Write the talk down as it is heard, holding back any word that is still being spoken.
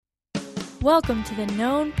Welcome to the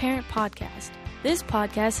Known Parent Podcast. This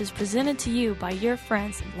podcast is presented to you by your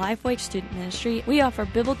friends in Lifeway Student Ministry. We offer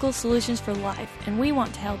biblical solutions for life, and we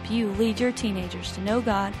want to help you lead your teenagers to know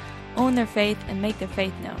God, own their faith, and make their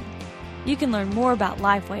faith known. You can learn more about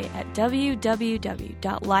Lifeway at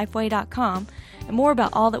www.lifeway.com and more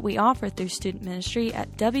about all that we offer through student ministry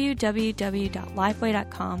at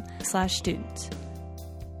www.lifeway.com/students.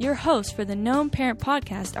 Your hosts for the Known Parent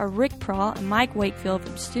Podcast are Rick Prawl and Mike Wakefield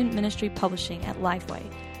from Student Ministry Publishing at Lifeway.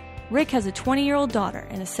 Rick has a 20-year-old daughter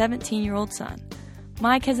and a 17-year-old son.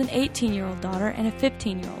 Mike has an 18-year-old daughter and a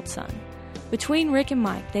 15-year-old son. Between Rick and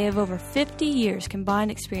Mike, they have over 50 years combined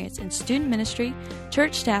experience in student ministry,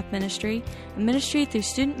 church staff ministry, and ministry through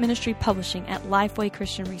Student Ministry Publishing at Lifeway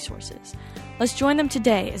Christian Resources. Let's join them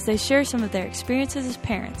today as they share some of their experiences as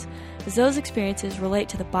parents, as those experiences relate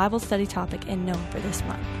to the Bible study topic in Known for this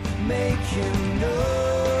month. Make Him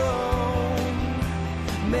known,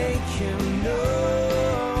 make Him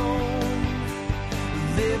known,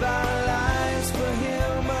 live our lives for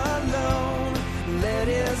Him alone, let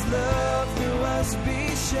His love through us be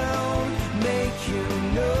shown, make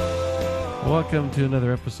Him known. Welcome to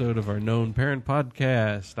another episode of our Known Parent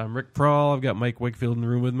Podcast. I'm Rick Prawl. I've got Mike Wakefield in the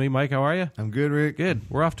room with me. Mike, how are you? I'm good, Rick. Good.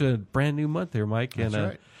 We're off to a brand new month here, Mike. That's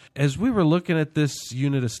right. As we were looking at this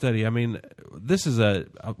unit of study, I mean, this is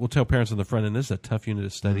we'll tell parents on the front end, this is a tough unit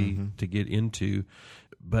of study to get into.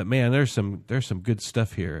 But man, there's some good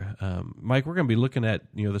stuff here. Mike, we're going to be looking at,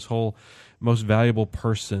 this whole most valuable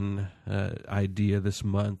person idea this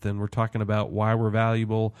month, and we're talking about why we're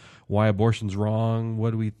valuable, why abortion's wrong,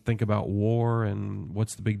 what do we think about war, and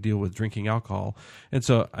what's the big deal with drinking alcohol. And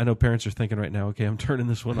so I know parents are thinking right now, okay, I'm turning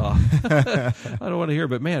this one off. I don't want to hear,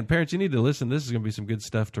 but man, parents, you need to listen. This is going to be some good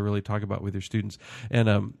stuff to really talk about with your students.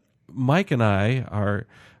 And Mike and I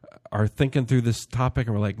are thinking through this topic,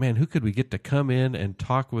 and we're like, man, who could we get to come in and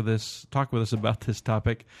talk with us about this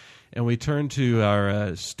topic? And we turn to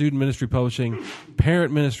our Student Ministry Publishing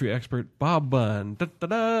parent ministry expert, Bob Bunn.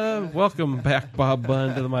 Da-da-da. Welcome back, Bob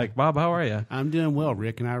Bunn, to the mic. Bob, how are you? I'm doing well,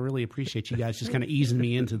 Rick, and I really appreciate you guys just kind of easing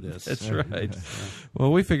me into this. That's right.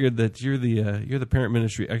 Well, we figured that you're the parent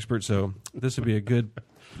ministry expert, so this would be a good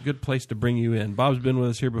place to bring you in. Bob's been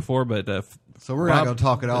with us here before, but so we're not going to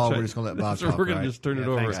talk at all. Right. We're just going to let Bob talk. We're going to just turn it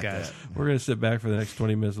over. Thanks, guys. We're going to sit back for the next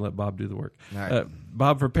 20 minutes and let Bob do the work. All right.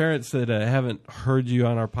 Bob, for parents that haven't heard you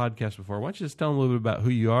on our podcast before, why don't you just tell them a little bit about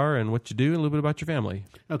who you are and what you do and a little bit about your family?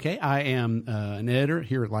 Okay. I am an editor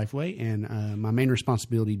here at Lifeway, and my main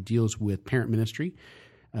responsibility deals with parent ministry.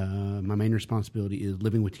 My main responsibility is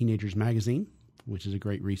Living with Teenagers magazine, which is a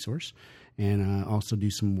great resource. And I also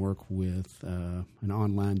do some work with an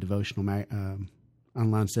online devotional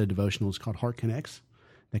online set of devotionals called Heart Connects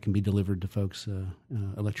that can be delivered to folks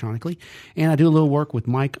electronically. And I do a little work with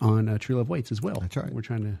Mike on True Love Waits as well. That's right. We're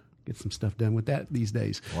trying to get some stuff done with that these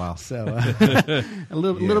days. Wow. So a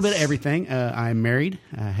little bit of everything. I'm married.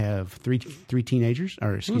 I have three teenagers,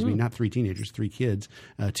 or excuse me, not three teenagers, 3 kids.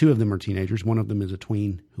 2 of them are teenagers. One of them is a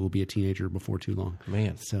tween who will be a teenager before too long.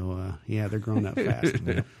 Man. So, they're growing up fast.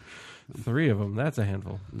 3 of them, that's a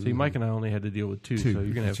handful. See, Mike and I only had to deal with 2, so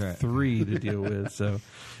you're going to have 3 to deal with. So,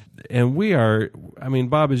 and we are, I mean,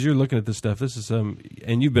 Bob, as you're looking at this stuff, this is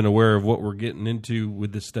and you've been aware of what we're getting into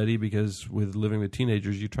with this study, because with Living with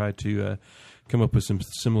Teenagers, you try to come up with some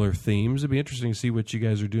similar themes. It'd be interesting to see what you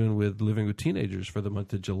guys are doing with Living with Teenagers for the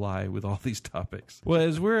month of July with all these topics. Well,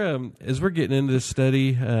 as we're getting into this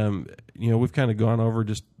study, we've kind of gone over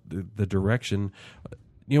just the direction.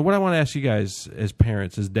 What I want to ask you guys as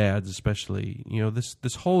parents, as dads especially,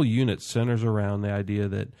 this whole unit centers around the idea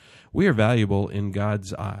that we are valuable in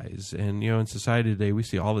God's eyes. And, in society today, we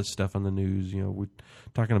see all this stuff on the news. We're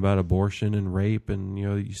talking about abortion and rape, and,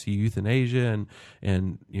 you see euthanasia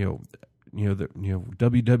and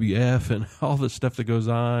WWF and all this stuff that goes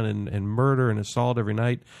on, and murder and assault every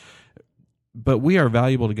night. But we are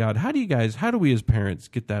valuable to God. How do we as parents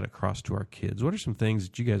get that across to our kids? What are some things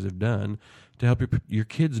that you guys have done to help your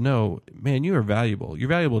kids know, man, you are valuable. You're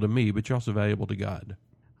valuable to me, but you're also valuable to God?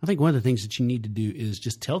 I think one of the things that you need to do is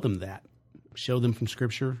just tell them that. Show them from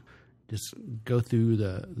Scripture. Just go through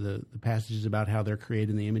the passages about how they're created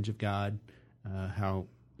in the image of God, how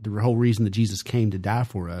the whole reason that Jesus came to die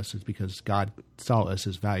for us is because God saw us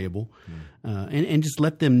as valuable, and just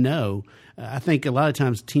let them know. I think a lot of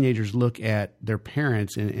times teenagers look at their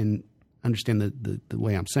parents and understand the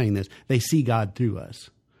way I'm saying this. They see God through us,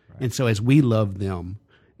 right. And so as we love them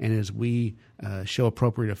and as we show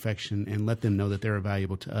appropriate affection and let them know that they're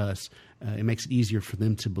valuable to us, it makes it easier for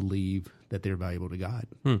them to believe that they're valuable to God.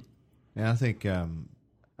 And I think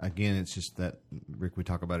again, it's just that, Rick, we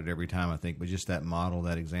talk about it every time, I think, but just that model,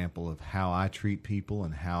 that example of how I treat people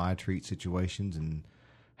and how I treat situations and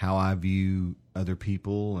how I view other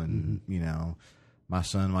people. And, you know, my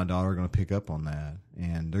son and my daughter are going to pick up on that.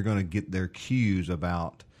 And they're going to get their cues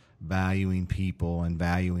about valuing people and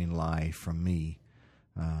valuing life from me.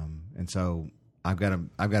 And so I've got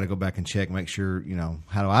to go back and check, make sure, you know,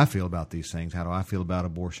 how do I feel about these things? How do I feel about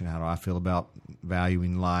abortion? How do I feel about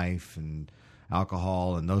valuing life and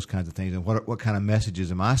alcohol and those kinds of things? And what kind of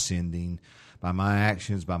messages am I sending by my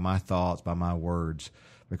actions, by my thoughts, by my words?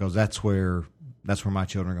 Because that's where my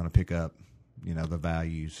children are going to pick up, you know, the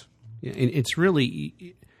values. Yeah, and it's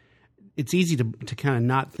easy to kind of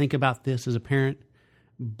not think about this as a parent,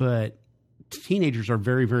 but teenagers are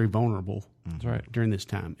very, very vulnerable. That's right. During this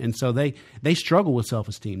time. And so they struggle with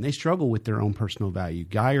self-esteem. They struggle with their own personal value.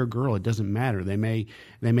 Guy or girl, it doesn't matter. They may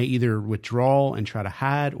either withdraw and try to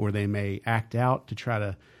hide, or they may act out to try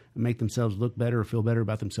to make themselves look better or feel better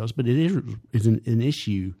about themselves. But it is an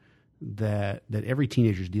issue that every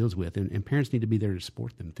teenager deals with, and parents need to be there to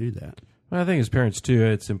support them through that. Well, I think as parents too,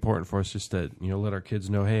 it's important for us just to, you know, let our kids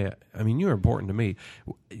know, hey, I mean, you're important to me.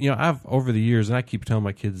 You know, I've over the years, and I keep telling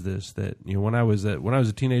my kids this, that, you know, when I was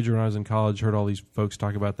a teenager, when I was in college, heard all these folks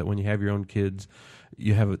talk about that when you have your own kids,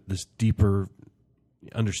 you have this deeper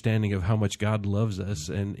understanding of how much God loves us.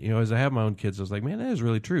 And, you know, as I have my own kids, I was like, man, that is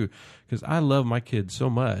really true, because I love my kids so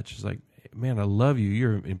much. It's like, man, I love you.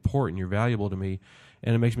 You're important. You're valuable to me.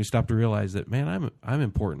 And it makes me stop to realize that, man, I'm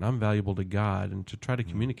important. I'm valuable to God, and to try to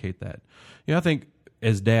communicate that. You know, I think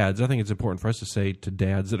as dads, I think it's important for us to say to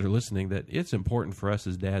dads that are listening that it's important for us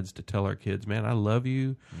as dads to tell our kids, man, I love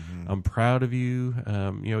you. I'm proud of you.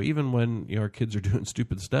 You know, even when, you know, our kids are doing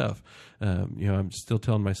stupid stuff, you know, I'm still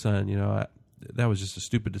telling my son, you know, that was just a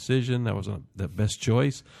stupid decision. That wasn't the best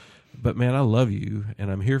choice. But, man, I love you, and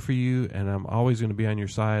I'm here for you, and I'm always going to be on your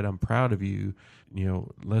side. I'm proud of you. You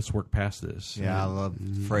know, let's work past this. Yeah, I love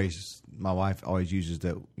the phrase my wife always uses,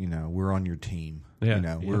 that, you know, we're on your team. Yeah, you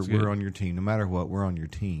know, we're on your team. No matter what, we're on your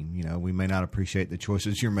team. You know, we may not appreciate the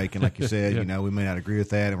choices you're making, like you said. You know, we may not agree with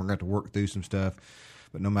that, and we're going to have to work through some stuff.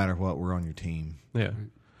 But no matter what, we're on your team. Yeah.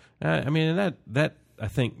 I mean, and that I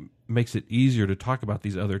think makes it easier to talk about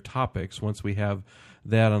these other topics once we have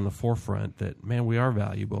that on the forefront, that, man, we are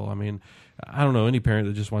valuable. I mean, I don't know any parent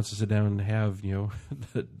that just wants to sit down and have, you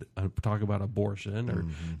know, talk about abortion or,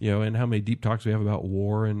 you know, and how many deep talks we have about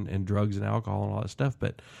war and drugs and alcohol and all that stuff.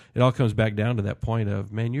 But it all comes back down to that point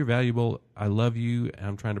of, man, you're valuable. I love you, and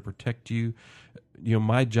I'm trying to protect you. You know,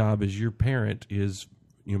 my job as your parent is,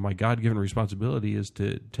 you know, my God-given responsibility is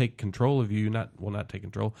to take control of you, not take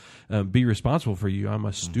control, be responsible for you. I'm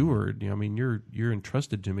a steward. You know, I mean, you're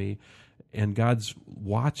entrusted to me, and God's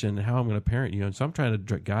watching how I'm going to parent you. And so I'm trying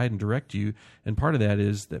to guide and direct you. And part of that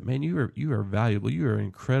is that, man, you are valuable. You are an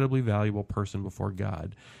incredibly valuable person before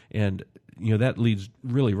God. And, you know, that leads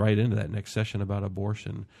really right into that next session about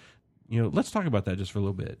abortion. You know, let's talk about that just for a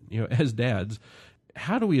little bit. You know, as dads,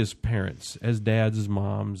 how do we as parents, as dads, as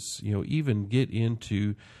moms, you know, even get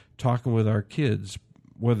into talking with our kids,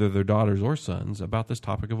 whether they're daughters or sons, about this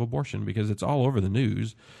topic of abortion? Because it's all over the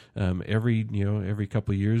news every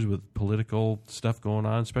couple of years with political stuff going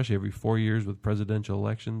on, especially every 4 years with presidential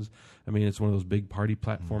elections. I mean, it's one of those big party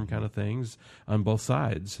platform kind of things on both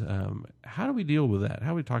sides. How do we deal with that? How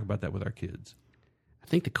do we talk about that with our kids? I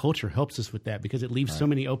think the culture helps us with that, because it leaves so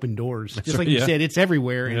many open doors. Just like you said, it's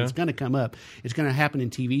everywhere, and it's going to come up. It's going to happen in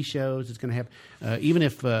TV shows. It's going to happen even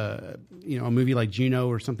if you know, a movie like Juno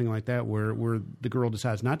or something like that, where the girl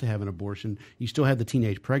decides not to have an abortion, you still have the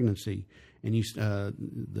teenage pregnancy, and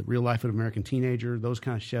the Real Life of an American Teenager. Those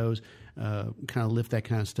kind of shows kind of lift that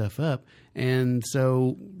kind of stuff up, and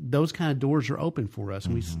so those kind of doors are open for us,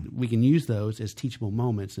 and we can use those as teachable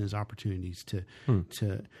moments and as opportunities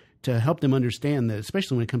to help them understand that,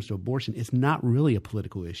 especially when it comes to abortion, it's not really a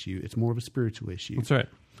political issue. It's more of a spiritual issue. That's right.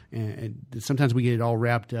 And sometimes we get it all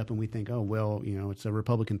wrapped up, and we think, oh, well, you know, it's a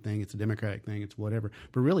Republican thing, it's a Democratic thing, it's whatever.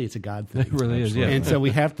 But really, it's a God thing. It really is, yeah. And so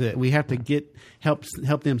we have to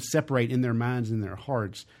help them separate in their minds and their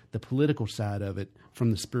hearts the political side of it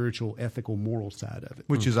from the spiritual, ethical, moral side of it.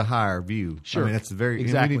 Which is a higher view. Sure. I mean, that's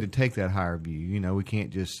exactly. We need to take that higher view. You know, we can't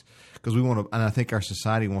just, because we want to, and I think our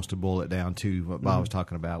society wants to boil it down to what Bob was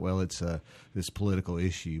talking about. Well, it's this political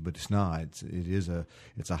issue, but it's not.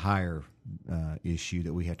 It's a higher issue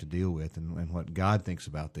that we have to deal with, and what God thinks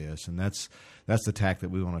about this. And that's the tack that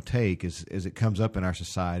we want to take as it comes up in our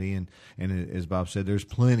society. And as Bob said, there's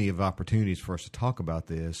plenty of opportunities for us to talk about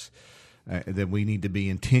this. that we need to be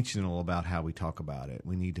intentional about how we talk about it.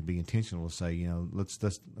 We need to be intentional to say,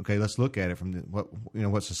 let's look at it from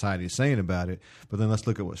what society is saying about it, but then let's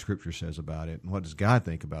look at what Scripture says about it, and what does God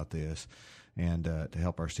think about this, and to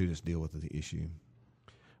help our students deal with the issue.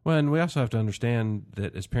 Well, and we also have to understand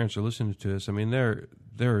that as parents are listening to us, I mean,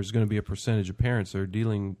 there is going to be a percentage of parents that are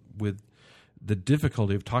dealing with the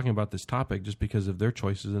difficulty of talking about this topic just because of their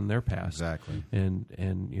choices in their past. Exactly. And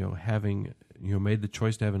having made the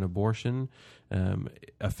choice to have an abortion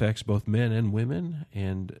affects both men and women,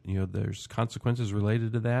 and there's consequences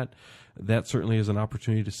related to that. That certainly is an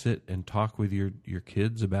opportunity to sit and talk with your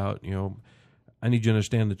kids about, I need you to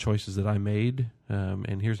understand the choices that I made,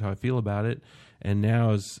 and here's how I feel about it. And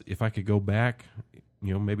now, if I could go back,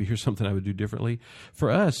 maybe here's something I would do differently. For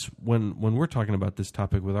us, when we're talking about this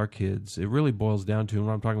topic with our kids, it really boils down to, and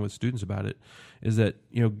when I'm talking with students about it, is that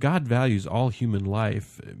God values all human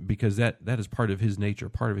life because that is part of His nature,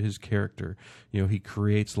 part of His character. He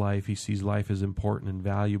creates life, He sees life as important and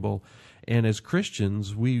valuable, and as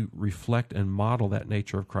Christians, we reflect and model that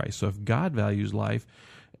nature of Christ. So if God values life,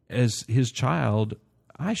 as His child,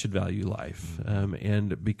 I should value life,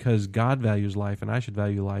 and because God values life and I should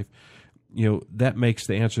value life, that makes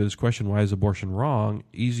the answer to this question, why is abortion wrong,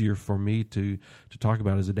 easier for me to talk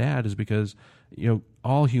about as a dad, is because,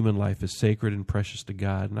 all human life is sacred and precious to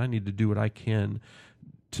God, and I need to do what I can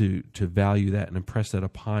to value that and impress that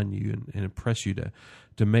upon you and impress you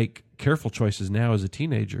to make careful choices now as a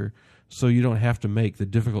teenager so you don't have to make the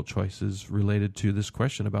difficult choices related to this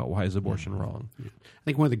question about why is abortion wrong. I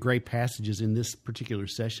think one of the great passages in this particular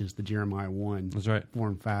session is the Jeremiah 1, That's right. 4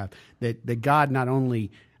 and 5, that God not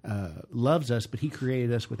only loves us, but He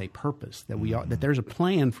created us with a purpose, that there's a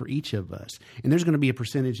plan for each of us. And there's going to be a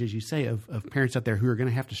percentage, as you say, of parents out there who are going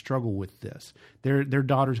to have to struggle with this. Their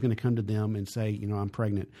daughter's going to come to them and say, I'm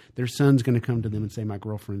pregnant. Their son's going to come to them and say, my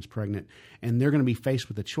girlfriend's pregnant. And they're going to be faced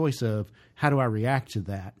with the choice of, how do I react to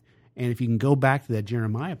that? And if you can go back to that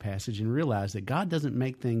Jeremiah passage and realize that God doesn't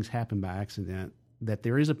make things happen by accident, that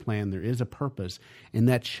there is a plan, there is a purpose, and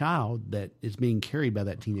that child that is being carried by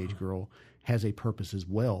that teenage girl has a purpose as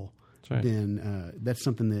well, right. Then that's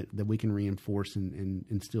something that we can reinforce and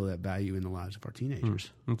instill that value in the lives of our teenagers.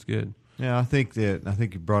 That's good. Yeah, I think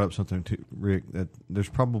you brought up something too, Rick, that there's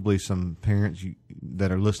probably some parents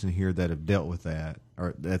that are listening here that have dealt with that,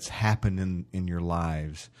 or that's happened in your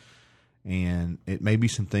lives, and it may be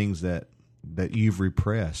some things that you've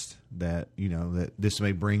repressed, that that this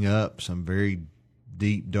may bring up some very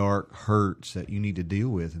deep, dark hurts that you need to deal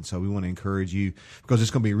with. And so we want to encourage you, because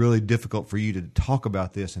it's going to be really difficult for you to talk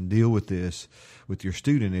about this and deal with this with your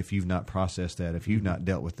student if you've not processed that, if you've not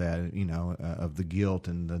dealt with that, of the guilt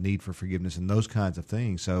and the need for forgiveness and those kinds of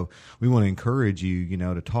things. So we want to encourage you,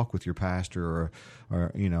 to talk with your pastor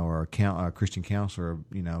or a Christian counselor.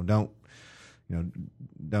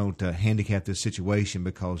 Don't handicap this situation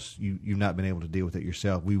because you've not been able to deal with it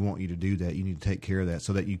yourself. We want you to do that. You need to take care of that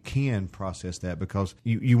so that you can process that, because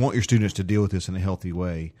you want your students to deal with this in a healthy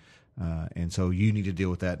way. And so you need to deal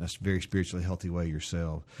with that in a very spiritually healthy way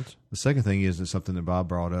yourself. The second thing is something that Bob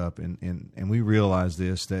brought up, and we realize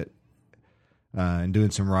this, that in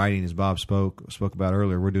doing some writing, as Bob spoke about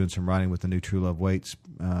earlier, we're doing some writing with the new True Love Waits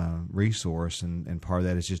resource, and part of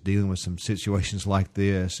that is just dealing with some situations like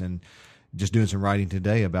this, and just doing some writing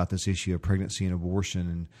today about this issue of pregnancy and abortion.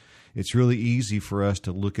 And it's really easy for us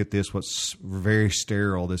to look at this, what's very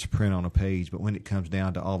sterile, this print on a page, but when it comes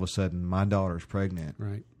down to all of a sudden, my daughter's pregnant.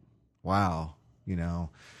 Right. Wow.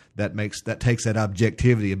 That takes that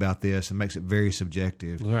objectivity about this and makes it very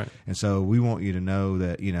subjective. Right. And so we want you to know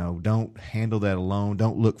that, don't handle that alone.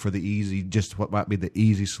 Don't look for just what might be the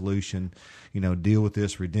easy solution. Deal with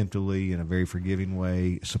this redemptively in a very forgiving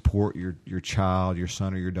way. Support your child, your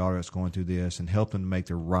son or your daughter that's going through this, and help them make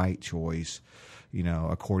the right choice,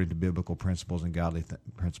 according to biblical principles and godly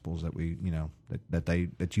principles that we,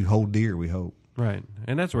 that you hold dear, we hope. Right.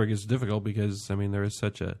 And that's where it gets difficult, because, there is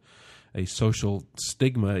such a social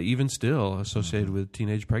stigma, even still, associated with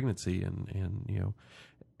teenage pregnancy, and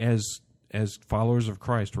as followers of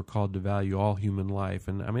Christ, we're called to value all human life,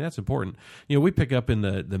 and that's important. We pick up in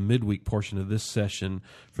the midweek portion of this session,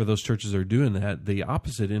 for those churches that are doing that, the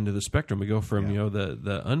opposite end of the spectrum. We go from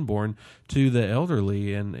the unborn to the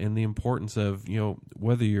elderly, and the importance of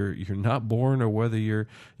whether you're not born or whether you're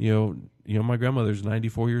my grandmother's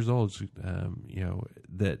 94 years old,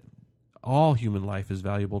 that all human life is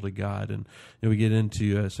valuable to God, and we get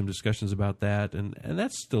into some discussions about that, and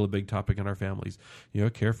that's still a big topic in our families.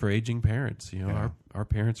 Care for aging parents. Our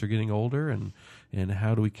parents are getting older, and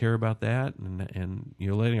how do we care about that? And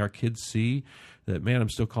letting our kids see that, man, I'm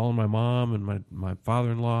still calling my mom and my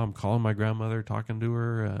father-in-law. I'm calling my grandmother, talking to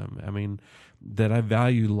her. That I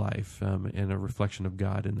value life and a reflection of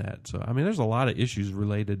God in that. So, there's a lot of issues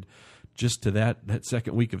related just to that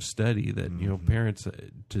second week of study that, parents,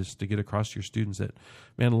 just to get across to your students that,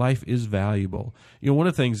 man, life is valuable. One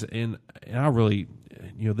of the things, and I really,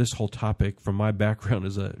 this whole topic from my background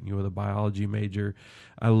as a biology major,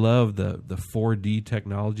 I love the 4D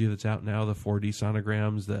technology that's out now, the 4D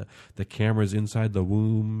sonograms, the cameras inside the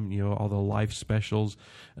womb, all the life specials,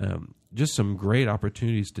 just some great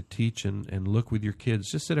opportunities to teach and look with your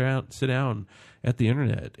kids. Just sit down at the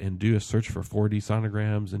internet and do a search for 4D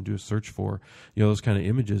sonograms and do a search for those kind of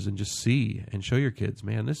images and just see and show your kids,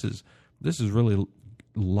 man, this is really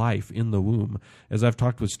life in the womb. As I've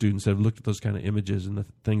talked with students that have looked at those kind of images and the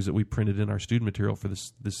things that we printed in our student material for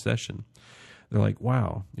this session, they're like,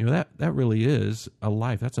 wow, that really is a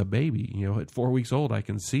life. That's a baby. At 4 weeks old, I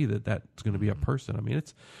can see that's going to be a person.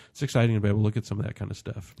 It's exciting to be able to look at some of that kind of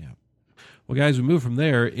stuff. Yeah. Well, guys, we move from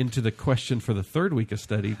there into the question for the third week of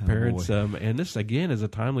study, parents. And this, again, is a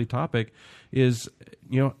timely topic.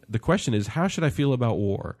 The question is, how should I feel about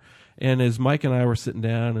war? And as Mike and I were sitting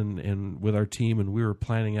down and with our team and we were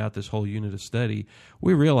planning out this whole unit of study,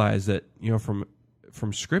 we realized that,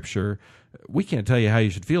 from Scripture, we can't tell you how you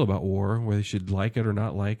should feel about war, whether you should like it or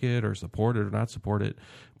not like it, or support it or not support it.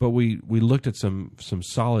 But we looked at some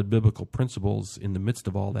solid biblical principles in the midst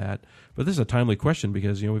of all that. But this is a timely question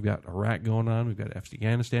because we've got Iraq going on, we've got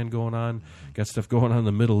Afghanistan going on, got stuff going on in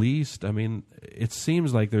the Middle East. It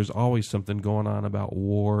seems like there's always something going on about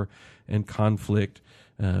war and conflict,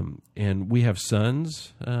 and we have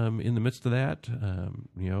sons in the midst of that.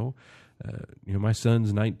 My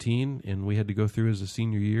son's 19, and we had to go through as a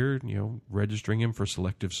senior year, registering him for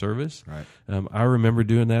selective service. Right. I remember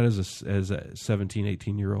doing that as a 17,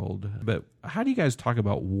 18-year-old. But how do you guys talk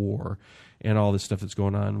about war and all this stuff that's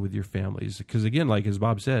going on with your families? Because, again, like as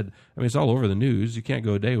Bob said, it's all over the news. You can't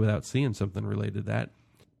go a day without seeing something related to that.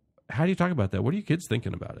 How do you talk about that? What are your kids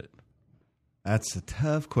thinking about it? That's a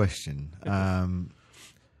tough question.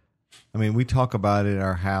 We talk about it at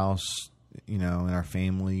our house, in our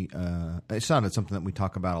family. It's not something that we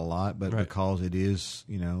talk about a lot, but right. because it is,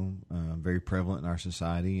 very prevalent in our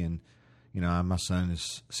society. And, my son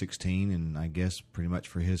is 16, and I guess pretty much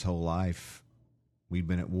for his whole life, we've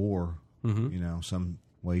been at war, some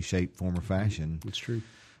way, shape, form, or fashion. It's true.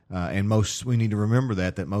 And we need to remember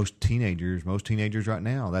that most teenagers right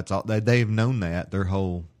now, that's all they've known that their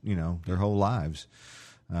whole lives,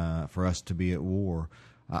 for us to be at war.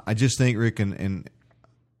 I just think, Rick, and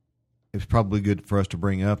it's probably good for us to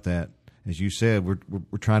bring up that, as you said, we're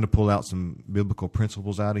trying to pull out some biblical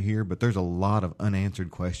principles out of here, but there's a lot of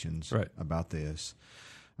unanswered questions right. about this.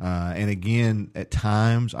 And again, at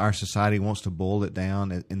times, our society wants to boil it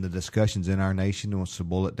down in the discussions in our nation. It wants to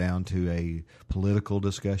boil it down to a political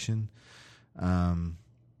discussion, and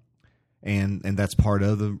that's part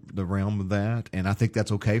of the realm of that. And I think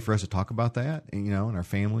that's okay for us to talk about that, in our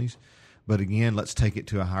families. But again, let's take it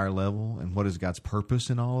to a higher level. And what is God's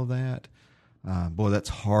purpose in all of that? Boy, that's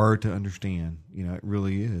hard to understand. It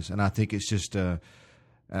really is. And I think it's just.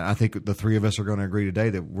 I think the three of us are going to agree today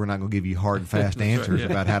that we're not going to give you hard and fast answers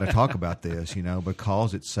about how to talk about this,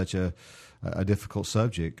 because it's such a difficult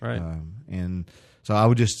subject. Right. And so I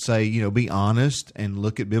would just say, be honest and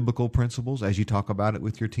look at biblical principles as you talk about it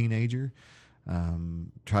with your teenager.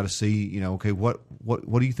 Try to see, okay, what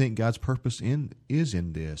do you think God's purpose is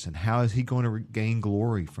in this, and how is He going to gain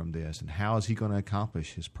glory from this, and how is He going to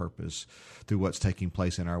accomplish His purpose through what's taking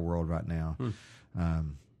place in our world right now?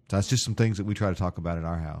 So that's just some things that we try to talk about at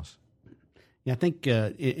our house. Yeah, I think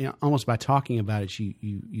almost by talking about it,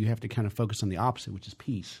 you have to kind of focus on the opposite, which is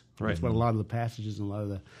peace. Right. That's what a lot of the passages and a lot of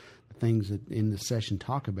the things that in the session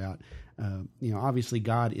talk about. Obviously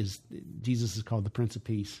Jesus is called the Prince of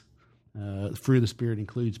Peace. The fruit of the Spirit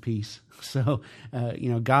includes peace. So,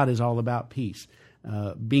 God is all about peace.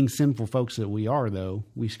 Being sinful folks that we are, though,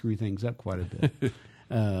 we screw things up quite a bit.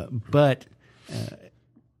 But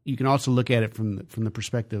you can also look at it from the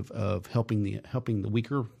perspective of helping the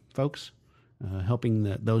weaker folks, helping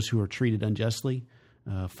those who are treated unjustly,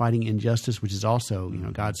 fighting injustice, which is also,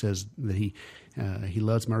 God says that He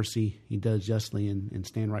loves mercy, He does justly, and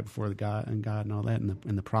stand right before God and all that,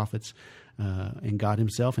 and the prophets, and God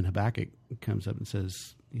Himself in Habakkuk comes up and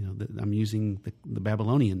says, I'm using the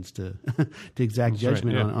Babylonians to exact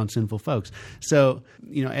judgment right, yeah. on sinful folks. So,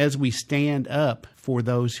 as we stand up for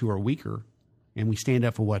those who are weaker and we stand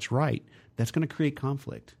up for what's right, that's going to create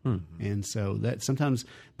conflict. And so that sometimes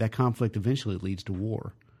that conflict eventually leads to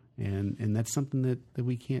war. And that's something that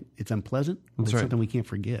we can't, it's unpleasant, but it's right. something we can't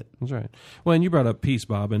forget. That's right. Well, and you brought up peace,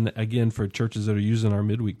 Bob. And again, for churches that are using our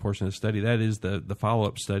midweek portion of the study, that is the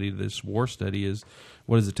follow-up study to this war study is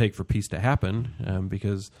what does it take for peace to happen?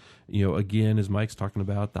 Because, again, as Mike's talking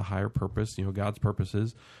about, the higher purpose, God's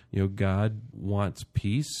purposes, God wants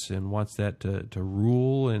peace and wants that to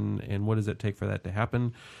rule. And what does it take for that to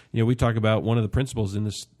happen? We talk about one of the principles in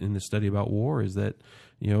this study about war is that,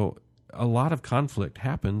 a lot of conflict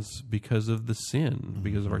happens because of the sin,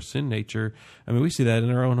 because of our sin nature. I mean, we see that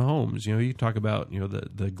in our own homes. You talk about,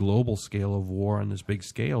 the global scale of war on this big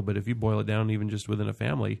scale, but if you boil it down even just within a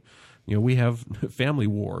family, we have family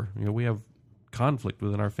war. We have conflict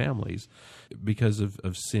within our families because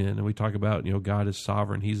of sin. And we talk about, God is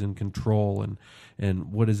sovereign. He's in control.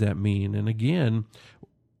 And what does that mean? And again,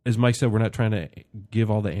 as Mike said, we're not trying to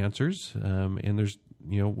give all the answers. And there's,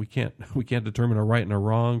 we can't determine a right and a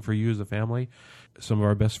wrong for you as a family. Some of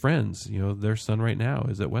our best friends, their son right now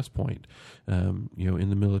is at West Point, in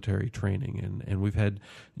the military training, and we've had,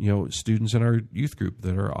 students in our youth group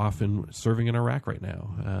that are often serving in Iraq right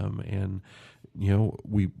now, and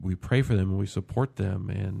we pray for them and we support them,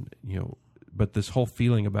 and but this whole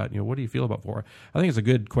feeling about, what do you feel about war? I think it's a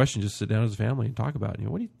good question. Just sit down as a family and talk about,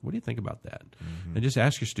 what do you think about that? Mm-hmm. And just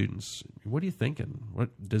ask your students, what are you thinking? What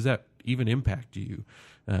does that even impact you?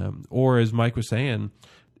 Or as Mike was saying,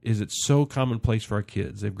 is it so commonplace for our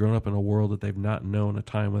kids? They've grown up in a world that they've not known a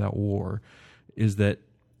time without war. Is that,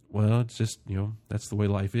 well, it's just, that's the way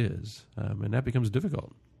life is. And that becomes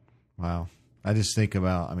difficult. Wow. I just think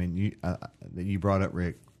about, you brought up,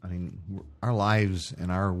 Rick, our lives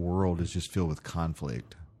and our world is just filled with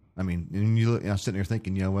conflict. And I'm sitting there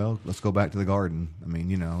thinking, well, let's go back to the garden.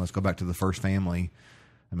 Let's go back to the first family.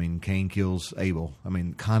 Cain kills Abel.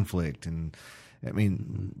 Conflict. And,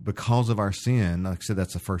 because of our sin, like I said,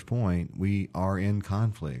 that's the first point, we are in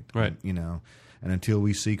conflict. Right. And until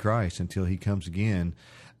we see Christ, until he comes again,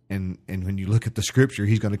 and when you look at the scripture,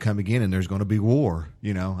 he's going to come again, and there's going to be war.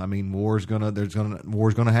 War's going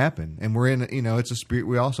to happen, and we're in. It's a spirit.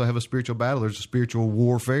 We also have a spiritual battle. There's a spiritual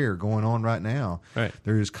warfare going on right now. Right.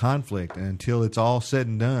 There is conflict, and until it's all said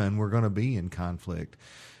and done, we're going to be in conflict.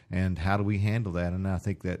 And how do we handle that? And I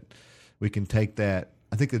think that we can take that.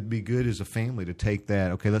 I think it'd be good as a family to take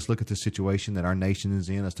that. Okay, let's look at the situation that our nation is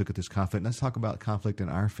in. Let's look at this conflict. Let's talk about conflict in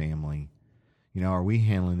our family. Are we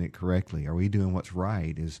handling it correctly? Are we doing what's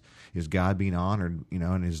right? Is God being honored?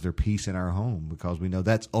 And is there peace in our home? Because we know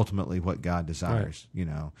that's ultimately what God desires.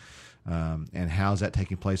 Right. And how's that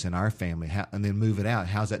taking place in our family? And then move it out.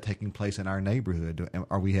 How's that taking place in our neighborhood?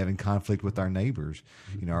 Are we having conflict with our neighbors?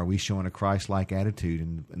 Are we showing a Christ-like attitude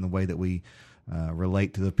in the way that we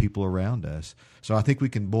relate to the people around us? So I think we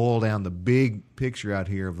can boil down the big picture out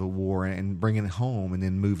here of the war and bring it home, and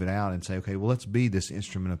then move it out and say, okay, well, let's be this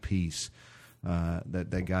instrument of peace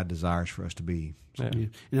that God desires for us to be. So. Yeah.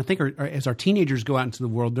 And I think as our teenagers go out into the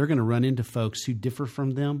world, they're going to run into folks who differ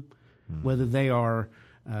from them, whether they're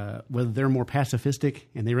more pacifistic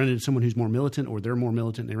and they run into someone who's more militant, or they're more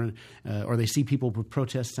militant and or they see people with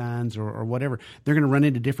protest signs or whatever. They're going to run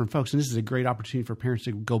into different folks, and this is a great opportunity for parents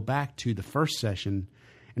to go back to the first session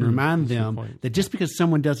and remind them that just because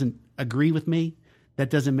someone doesn't agree with me, that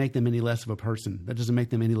doesn't make them any less of a person. That doesn't make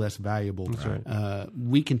them any less valuable. That's right.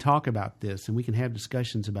 We can talk about this, and we can have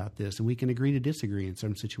discussions about this, and we can agree to disagree in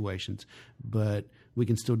certain situations, but we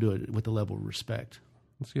can still do it with a level of respect.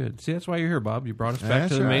 That's good. See, that's why you're here, Bob. You brought us back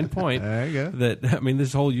to the main point. There you go. That,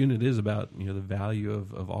 this whole unit is about, the value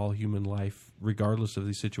of all human life, regardless of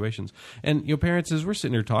these situations. And, parents, as we're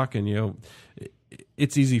sitting here talking,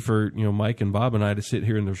 it's easy for, Mike and Bob and I to sit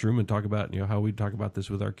here in this room and talk about, how we talk about this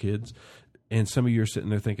with our kids. And some of you are sitting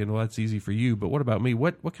there thinking, well, that's easy for you, but what about me?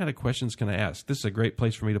 What kind of questions can I ask? This is a great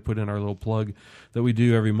place for me to put in our little plug that we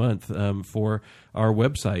do every month for our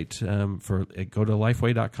website. Go to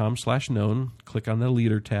lifeway.com/known, click on the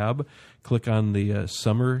leader tab, click on the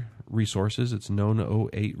summer resources. It's Known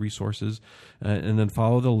 08 resources, and then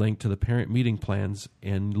follow the link to the parent meeting plans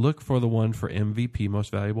and look for the one for MVP,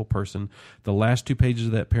 most valuable person. The last 2 pages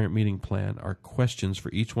of that parent meeting plan are questions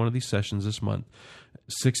for each one of these sessions this month.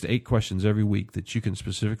 6 to 8 questions every week that you can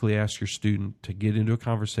specifically ask your student to get into a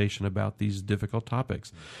conversation about these difficult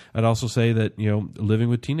topics. I'd also say that, Living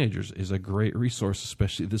with Teenagers is a great resource,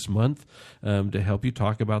 especially this month, to help you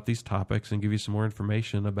talk about these topics and give you some more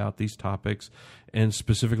information about these topics, and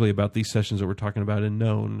specifically about about these sessions that we're talking about in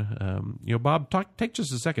Known. Bob, take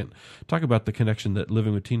just a second. Talk about the connection that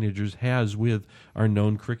Living with Teenagers has with our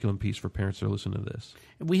Known curriculum piece for parents that are listening to this.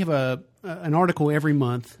 We have an article every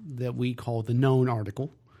month that we call the Known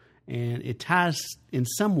article, and it ties in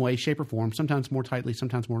some way, shape, or form, sometimes more tightly,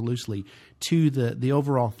 sometimes more loosely, to the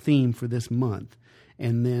overall theme for this month.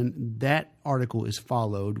 And then that article is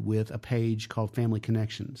followed with a page called Family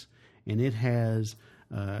Connections, and it has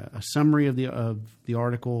a summary of the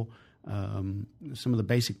article, some of the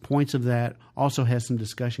basic points of that. Also has some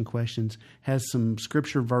discussion questions, has some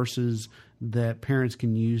scripture verses that parents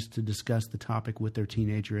can use to discuss the topic with their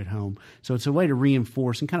teenager at home. So it's a way to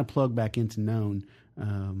reinforce and kind of plug back into Known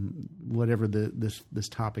whatever this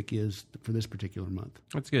topic is for this particular month.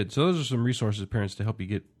 That's good. So those are some resources, parents, to help you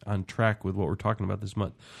get on track with what we're talking about this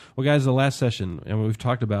month. Well, guys, the last session, and we've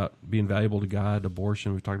talked about being valuable to God,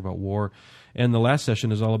 abortion, we've talked about war, and the last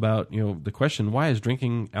session is all about, the question, why is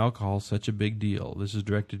drinking alcohol such a big deal? This is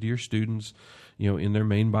directed to your students, in their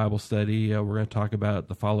main Bible study. We're going to talk about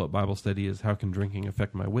the follow-up Bible study is how can drinking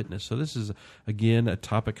affect my witness? So this is, again, a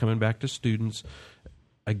topic coming back to students.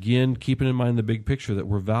 Again, keeping in mind the big picture that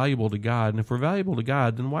we're valuable to God. And if we're valuable to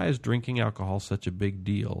God, then why is drinking alcohol such a big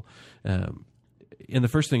deal? And the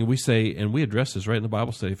first thing we say, and we address this right in the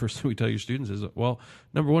Bible study, first thing we tell your students is, well,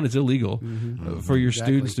 number one, it's illegal for your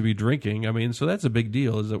students to be drinking. I mean, so that's a big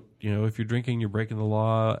deal, is that, if you're drinking, you're breaking the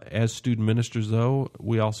law. As student ministers, though,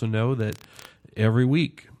 we also know that every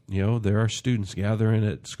week, there are students gathering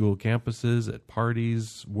at school campuses, at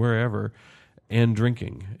parties, wherever, and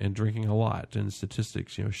drinking a lot, and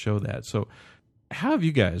statistics show that. So how have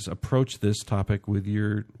you guys approached this topic with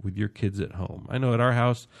your kids at home? I know at our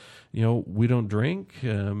house, we don't drink,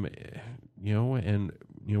 and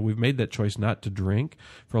we've made that choice not to drink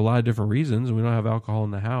for a lot of different reasons. We don't have alcohol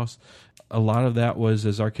in the house. A lot of that was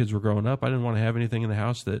as our kids were growing up, I didn't want to have anything in the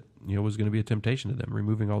house that was going to be a temptation to them,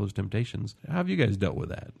 removing all those temptations. How have you guys dealt with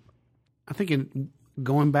that? I think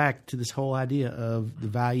going back to this whole idea of the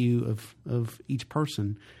value of each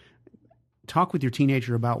person, talk with your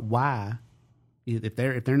teenager about why. If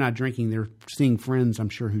they're not drinking, they're seeing friends, I'm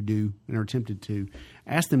sure, who do and are tempted to.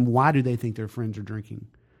 Ask them, why do they think their friends are drinking?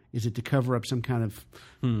 Is it to cover up some kind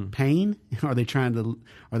of pain? Are they trying to?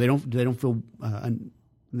 Or they don't feel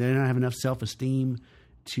they don't have enough self-esteem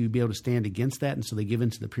to be able to stand against that, and so they give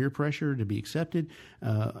into the peer pressure to be accepted.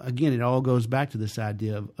 Again, it all goes back to this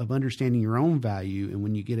idea of understanding your own value, and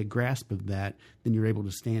when you get a grasp of that, then you're able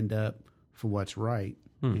to stand up for what's right,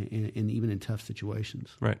 and even in tough situations.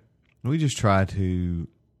 Right. We just try to,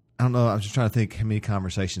 I don't know, I was just trying to think how many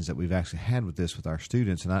conversations that we've actually had with this with our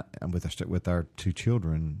students and with our two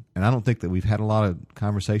children, and I don't think that we've had a lot of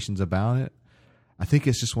conversations about it. I think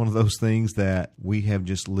it's just one of those things that we have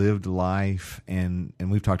just lived life, and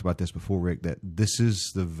we've talked about this before, Rick, that this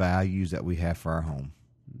is the values that we have for our home.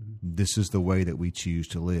 Mm-hmm. This is the way that we choose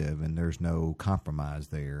to live, and there's no compromise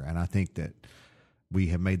there. And I think that we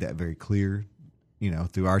have made that very clear,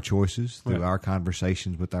 through our choices, through our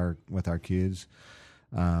conversations with our kids.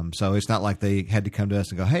 So it's not like they had to come to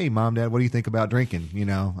us and go, "Hey, Mom, Dad, what do you think about drinking?"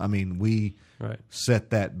 I mean, we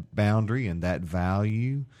set that boundary and that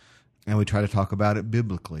value. And we try to talk about it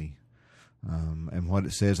biblically, and what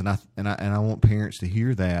it says. And I want parents to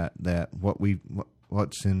hear that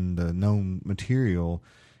what's in the Known material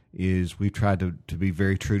is we've tried to be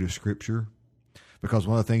very true to Scripture, because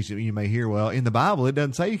one of the things that you may hear, well, in the Bible it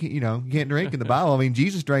doesn't say you can't drink in the Bible. I mean,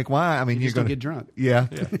 Jesus drank wine. I mean, you're going to get drunk. Yeah.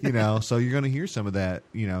 So you're going to hear some of that.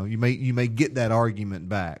 You may get that argument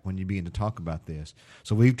back when you begin to talk about this.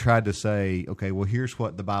 So we've tried to say, okay, well, here's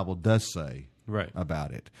what the Bible does say.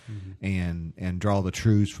 About it, and draw the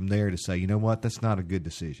truths from there to say, you know what, that's not a good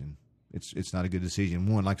decision. It's not a good decision.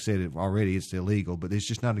 One, like I said already, it's illegal, but it's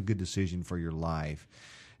just not a good decision for your life.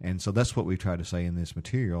 And so that's what we try to say in this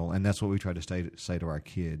material, and that's what we try to say to our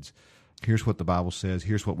kids. Here's what the Bible says.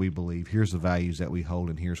 Here's what we believe. Here's the values that we hold,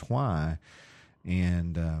 and here's why.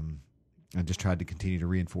 And I just tried to continue to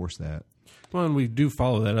reinforce that. Well, and we do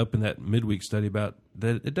follow that up in that midweek study about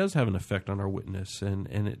that it does have an effect on our witness, and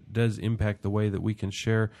it does impact the way that we can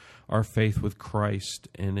share our faith with Christ,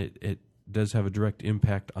 and it does have a direct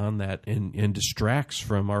impact on that and distracts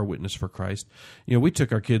from our witness for Christ. We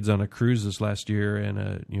took our kids on a cruise this last year,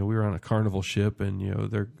 and we were on a Carnival ship,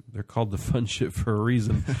 and they're called the fun ship for a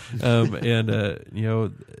reason,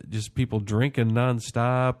 just people drinking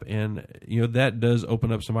nonstop, and that does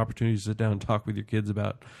open up some opportunities to sit down and talk with your kids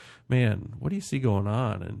about, man, what do you see going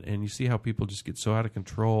on? And you see how people just get so out of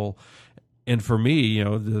control. And for me,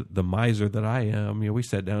 the miser that I am, we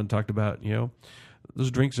sat down and talked about,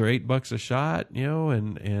 those drinks are $8 a shot,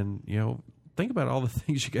 and think about all the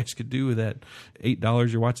things you guys could do with that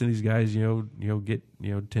 $8 you're watching these guys, get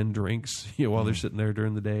 10 drinks, while they're sitting there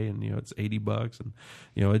during the day, and it's $80, and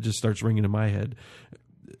it just starts ringing in my head.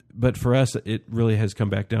 But for us, it really has come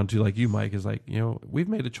back down to, like you, Mike, is like, we've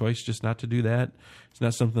made a choice just not to do that. It's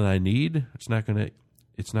not something I need. It's not going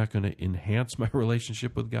to enhance my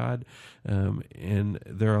relationship with God. And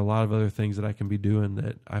there are a lot of other things that I can be doing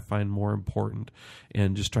that I find more important,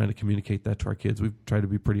 and just trying to communicate that to our kids. We've tried to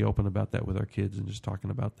be pretty open about that with our kids and just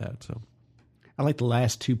talking about that. So I like the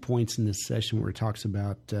last 2 points in this session where it talks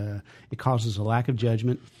about it causes a lack of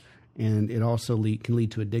judgment, and it also can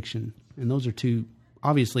lead to addiction. And those are two.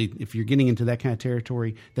 Obviously, if you're getting into that kind of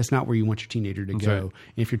territory, that's not where you want your teenager to go. Right. And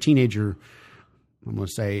if your teenager, I'm going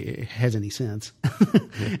to say, has any sense,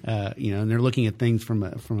 and they're looking at things from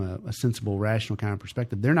a sensible, rational kind of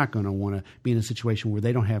perspective, they're not going to want to be in a situation where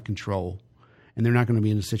they don't have control, and they're not going to be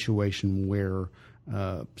in a situation where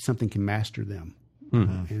something can master them.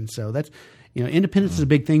 Mm-hmm. And so that's, independence is a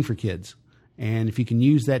big thing for kids. And if you can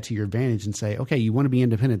use that to your advantage and say, okay, you want to be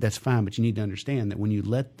independent, that's fine, but you need to understand that when you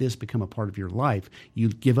let this become a part of your life, you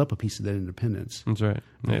give up a piece of that independence. That's right.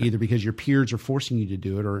 Yeah. Either because your peers are forcing you to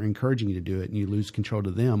do it or encouraging you to do it, and you lose control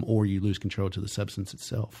to them, or you lose control to the substance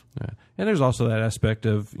itself. Yeah. And there's also that aspect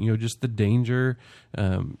of, just the danger,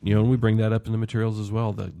 and we bring that up in the materials as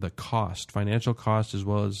well, the cost, financial cost, as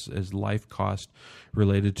well as life cost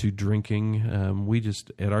related to drinking. We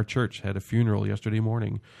just, at our church, had a funeral yesterday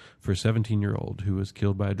morning for a 17-year-old who was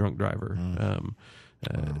killed by a drunk driver.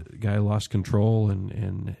 Guy lost control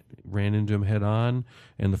and ran into him head on,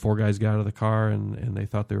 and the 4 guys got out of the car and they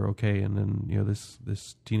thought they were okay. And then,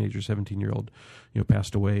 this teenager, 17-year-old,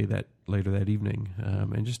 passed away later that evening.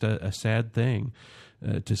 And just a sad thing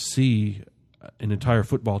to see an entire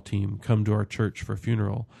football team come to our church for a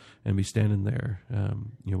funeral and be standing there,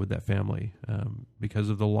 with that family, because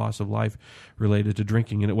of the loss of life related to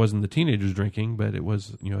drinking. And it wasn't the teenagers drinking, but it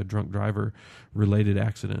was, a drunk driver related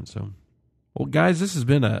accident. So, well, guys, this has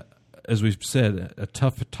been as we've said, a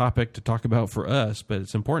tough topic to talk about for us, but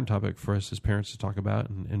it's an important topic for us as parents to talk about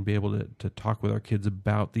and be able to talk with our kids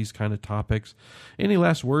about these kind of topics. Any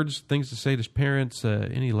last words, things to say to parents,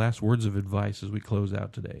 any last words of advice as we close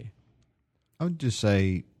out today? I would just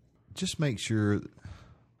say, just make sure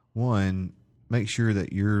that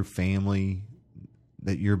your family,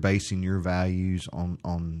 that you're basing your values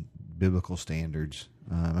on biblical standards.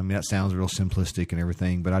 That sounds real simplistic and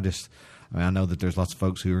everything, but I know that there's lots of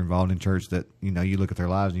folks who are involved in church that, you look at their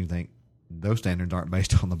lives and you think those standards aren't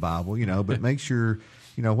based on the Bible, but make sure,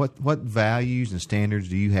 what values and standards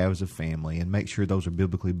do you have as a family, and make sure those are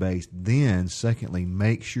biblically based. Then, secondly,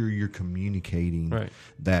 make sure you're communicating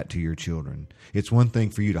that to your children. It's one thing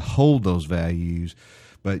for you to hold those values,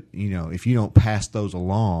 but, if you don't pass those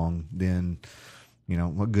along, then,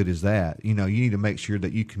 what good is that? You need to make sure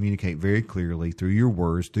that you communicate very clearly through your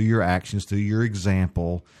words, through your actions, through your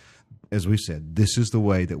example. As we said, this is the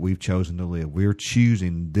way that we've chosen to live. We're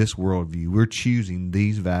choosing this worldview. We're choosing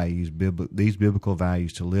these values, these biblical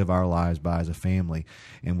values, to live our lives by as a family,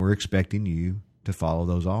 and we're expecting you to follow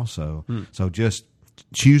those also. So just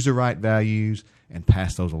choose the right values and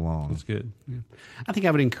pass those along. That's good. Yeah. I think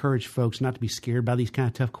I would encourage folks not to be scared by these kind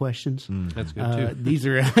of tough questions. That's good too. These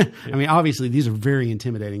are, obviously these are very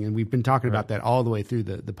intimidating, and we've been talking about that all the way through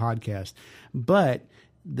the podcast. But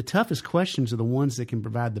the toughest questions are the ones that can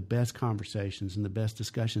provide the best conversations and the best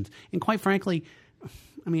discussions. And quite frankly,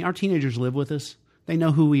 our teenagers live with us. They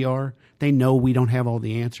know who we are. They know we don't have all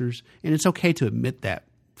the answers. And it's okay to admit that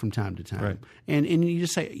from time to time. Right. And you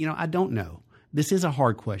just say, I don't know. This is a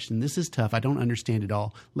hard question. This is tough. I don't understand it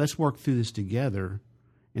all. Let's work through this together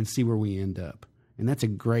and see where we end up. And that's a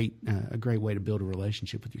great way to build a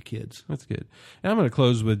relationship with your kids. That's good. And I'm going to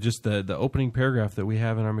close with just the opening paragraph that we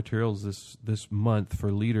have in our materials this month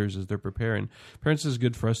for leaders as they're preparing. Parents, is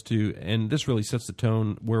good for us to, and this really sets the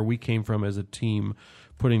tone where we came from as a team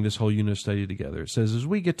putting this whole unit study together. It says, as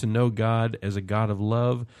we get to know God as a God of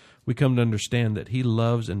love, we come to understand that He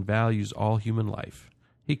loves and values all human life.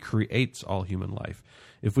 He creates all human life.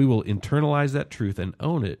 If we will internalize that truth and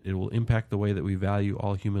own it, it will impact the way that we value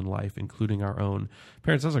all human life, including our own.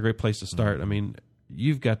 Parents, that's a great place to start.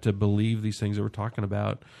 You've got to believe these things that we're talking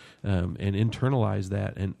about and internalize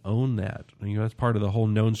that and own that. That's part of the whole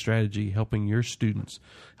known strategy, helping your students,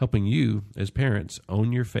 helping you as parents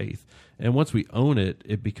own your faith. And once we own it,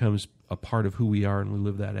 it becomes a part of who we are, and we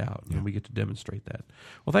live that out, and we get to demonstrate that.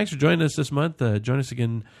 Well, thanks for joining us this month. Join us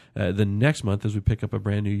again the next month as we pick up a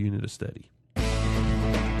brand new unit of study.